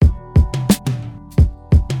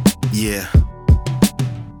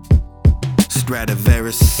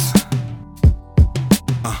Stradivarius.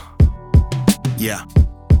 Yeah.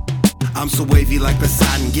 I'm so wavy like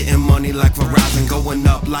Poseidon, getting money like Verizon, going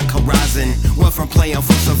up like Horizon. Went from playing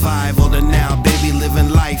for survival to now, baby,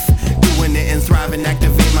 living life, doing it and thriving.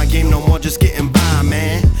 Activate my game, no more just getting by,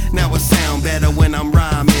 man. Now it sound better when I'm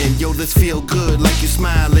rhyming. Yo, this feel good like you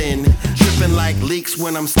smiling, dripping like leaks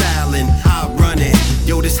when I'm styling. I run it,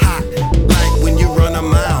 yo, this hot like when you run a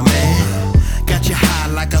mile, man. Got you high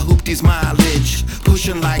like a hoopty's mileage,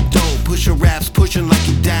 pushing like dope, pushing raps, pushing like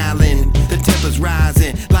you dialing. The temper's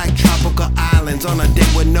rising like tropical islands on a day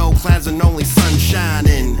with no clouds and only sun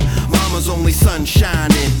shining. Mama's only sun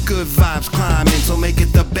shining, good vibes climbing, so make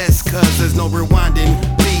it the best cause there's no rewinding.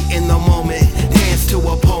 Be in the moment, dance to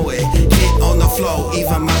a poet, get on the flow,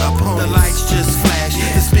 even my opponent. The lights just flash,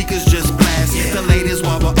 the speakers just blast, the ladies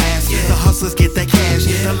wobble ass, the hustlers get that cash.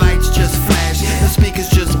 The lights just flash, the speakers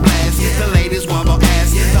just blast, the ladies wobble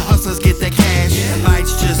ass, the hustlers get that cash. The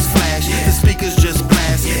lights just flash, the speakers just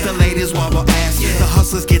blast, the ladies wobble ass, the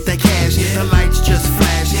hustlers get that cash. The lights just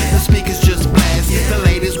flash, the speakers just blast, the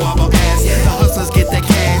ladies wobble ass, the hustlers get that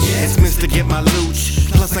cash. It's Mr. Get My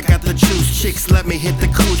Looch, plus I got the juice. Chicks let me hit the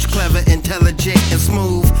cooch, clever, intelligent, and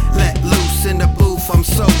smooth. Let loose in the booth, I'm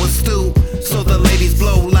so astute, so the ladies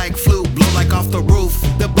blow like flute, blow like off the roof.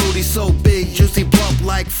 The booty so big, juicy, plump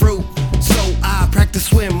like fruit, so I practice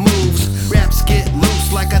swim moves. Raps get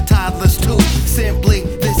loose like a toddler's tooth. Simply,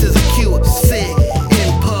 this is a cute sick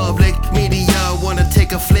in public. Media wanna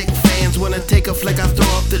take a flick, fans wanna take a flick. I throw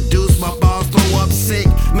up the deuce, my balls throw up sick.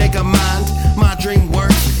 Make a mind, my dream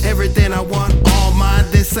works. Everything I want, all mine,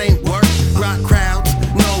 this ain't work. Rock crowds,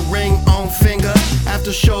 no ring on finger.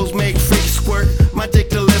 After shows make freaks squirt, my dick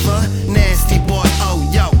deliver. Nasty boy, oh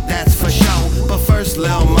yo, that's for sure. But first,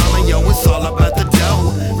 lil' mama, yo, it's all about the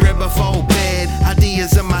dough. Rib before bed,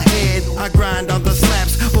 ideas in my head. I grind on the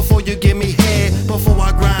slaps before you give me head. Before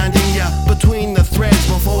I grind in ya, between the threads.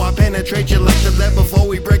 Before I penetrate you like the lead, before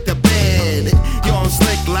we break the bed. Yo, I'm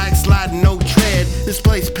slick like sliding, no tread. This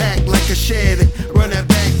place packed like a shed. Run it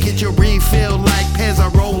back, get your refill like Pez. I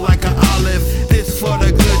roll like an olive. This for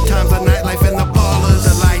the good times, the nightlife and the ballers.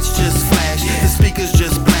 The lights just flash, the speakers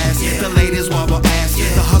just blast, the ladies wobble ass,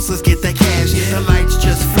 the hustlers get that cash. The lights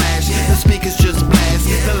just flash, the speakers just blast,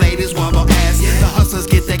 the ladies wobble ass, the hustlers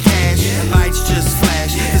get that cash. The lights just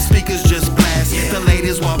flash, the speakers just blast, the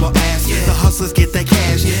ladies wobble ass, the hustlers get that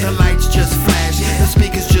cash. The lights just flash, the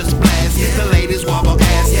speakers just blast, the ladies wobble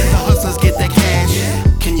ass, the hustlers get that cash.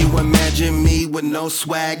 Can you imagine me with no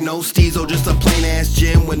swag, no steezo, just a plain ass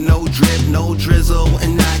gym with no drip, no drizzle,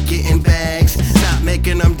 and not getting bags, not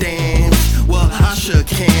making them dance? Well, I sure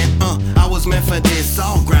can. I was meant for this,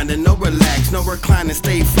 all grinding, no relax, no reclining,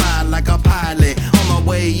 stay fly like a pilot. On my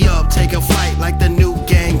way up, take a flight like the new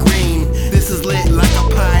gangrene. This is lit like a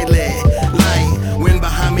pilot. Light, wind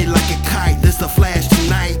behind me like a kite. This the flash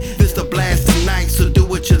tonight, this the blast tonight. So do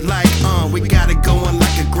what you like. We got it going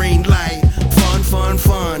like a green light. Fun, fun,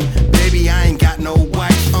 fun. Baby, I ain't got no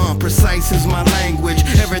wife. Precise is my language.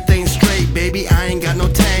 Everything's straight, baby. I ain't got no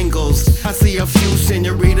tangles. I see a few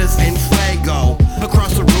senoritas in Fuego.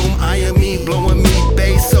 Across the room, I am me, blowing me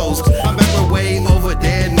pesos. I'm ever way over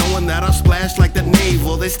there, knowing that I splash like the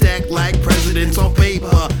naval. They stack like presidents on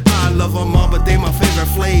paper. I love them all, but they my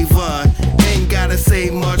favorite flavor. Ain't gotta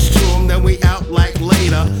say much to them, then we out like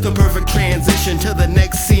later. The perfect transition to the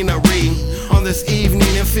next scenery. On this evening,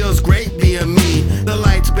 it feels great